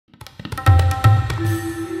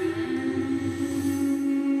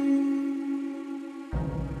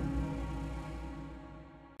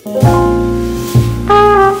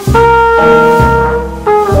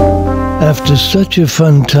After such a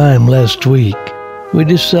fun time last week, we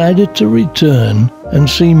decided to return and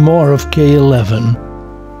see more of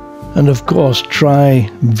K11, and of course try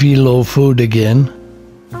Velo food again.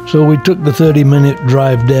 So we took the 30-minute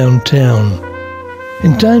drive downtown.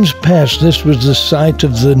 In times past, this was the site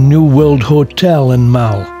of the New World Hotel in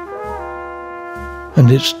Mall,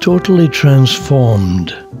 and it's totally transformed.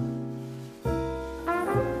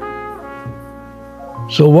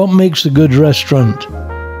 So what makes a good restaurant?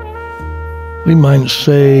 We might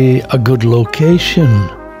say a good location,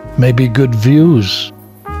 maybe good views,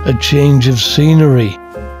 a change of scenery.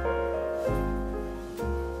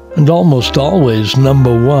 And almost always,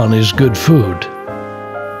 number one is good food.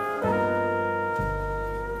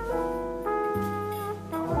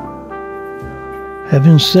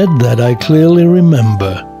 Having said that, I clearly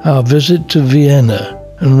remember our visit to Vienna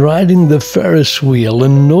and riding the Ferris wheel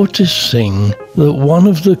and noticing that one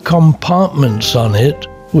of the compartments on it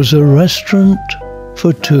was a restaurant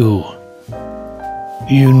for two.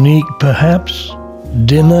 Unique perhaps,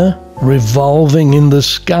 dinner revolving in the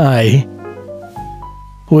sky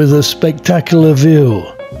with a spectacular view.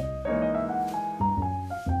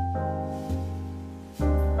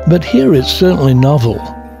 But here it's certainly novel.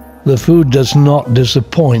 The food does not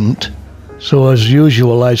disappoint, so as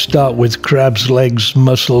usual I start with crab's legs,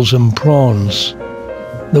 mussels and prawns.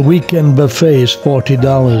 The weekend buffet is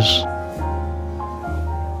 $40.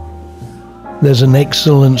 There's an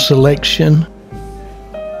excellent selection,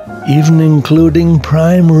 even including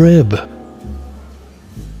prime rib.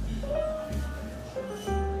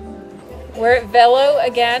 We're at Velo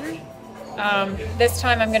again. This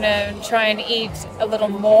time I'm going to try and eat a little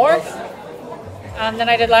more than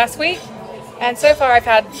I did last week. And so far I've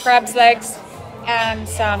had crab's legs and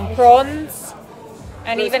some prawns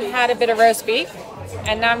and even had a bit of roast beef.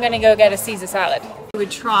 And now I'm going to go get a Caesar salad. We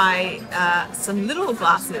would try some little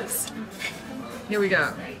glasses. Here we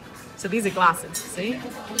go. So these are glasses, see?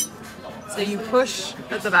 So you push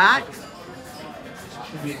at the back.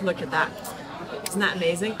 Look at that. Isn't that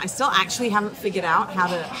amazing? I still actually haven't figured out how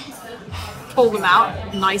to pull them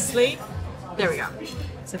out nicely. There we go.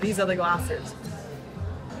 So these are the glasses.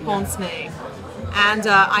 Pince nez. And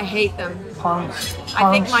I hate them.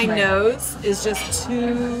 I think my nose is just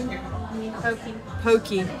too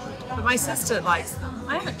pokey. But my sister likes them.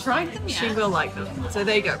 I haven't tried them yet. She will like them. So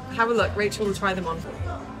there you go. Have a look. Rachel will try them on.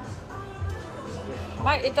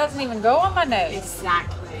 It doesn't even go on my nose.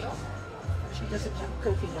 Exactly. She doesn't have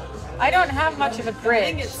pokey nose. I don't have much of a bridge.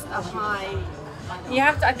 I think it's a high.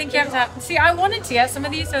 I think you have to have. See, I wanted to get some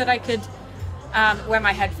of these so that I could wear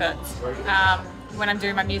my headphones when I'm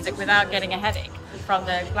doing my music without getting a headache from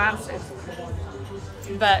the glasses.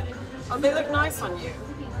 But they look nice on you.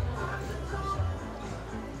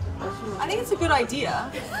 I think it's a good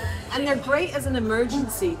idea, and they're great as an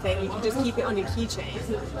emergency thing. You can just keep it on your keychain.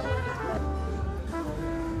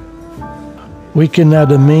 We can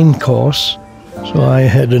add a main course, so I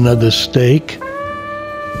had another steak.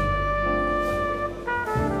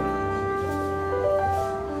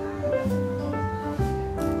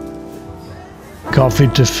 Coffee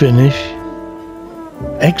to finish.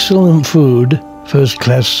 Excellent food,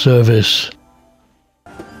 first-class service.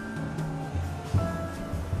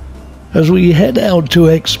 As we head out to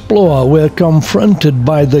explore, we're confronted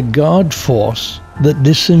by the guard force that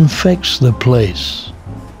disinfects the place.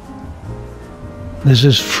 This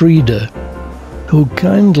is Frida, who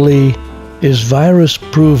kindly is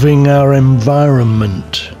virus-proofing our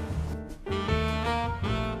environment.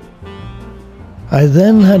 I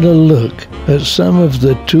then had a look at some of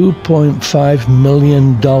the $2.5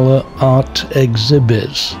 million art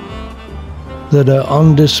exhibits that are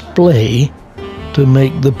on display to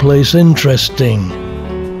make the place interesting.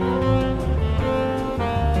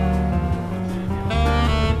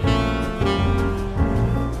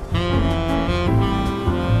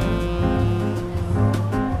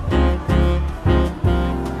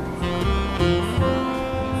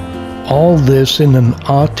 All this in an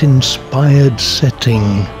art-inspired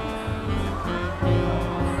setting.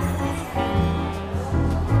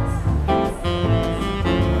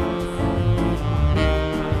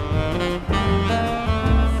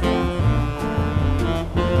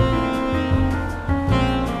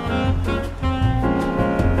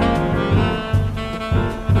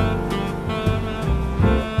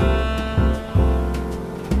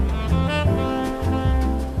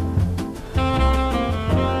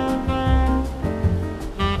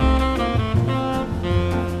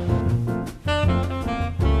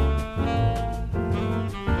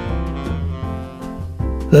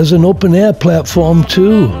 There's an open-air platform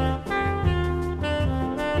too.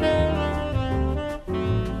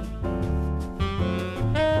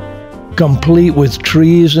 complete with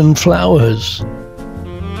trees and flowers.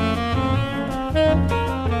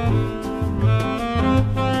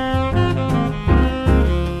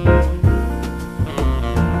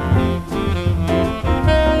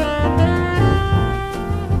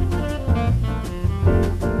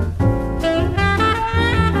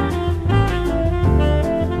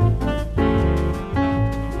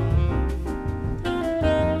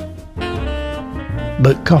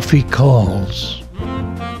 But coffee calls.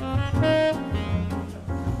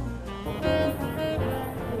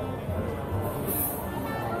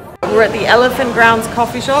 We're at the Elephant Grounds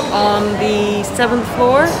coffee shop on the 7th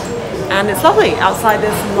floor, and it's lovely. Outside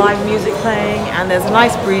there's some live music playing and there's a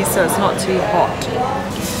nice breeze, so it's not too hot.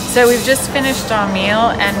 So we've just finished our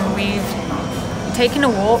meal and we've taken a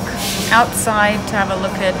walk outside to have a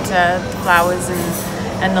look at the flowers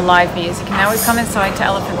and the live music. And now we've come inside to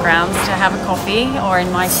Elephant Grounds to have a coffee, or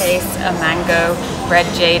in my case, a mango red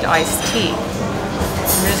jade iced tea.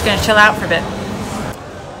 We're just going to chill out for a bit.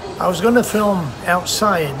 I was going to film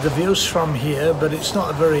outside the views from here, but it's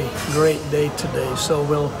not a very great day today, so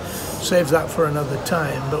we'll save that for another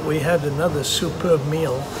time. But we had another superb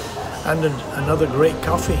meal and another great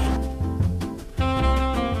coffee.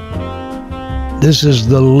 This is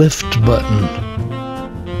the lift button.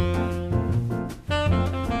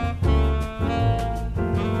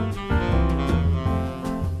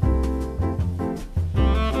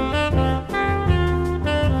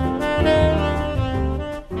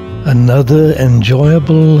 Another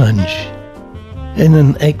enjoyable lunch in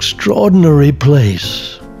an extraordinary place.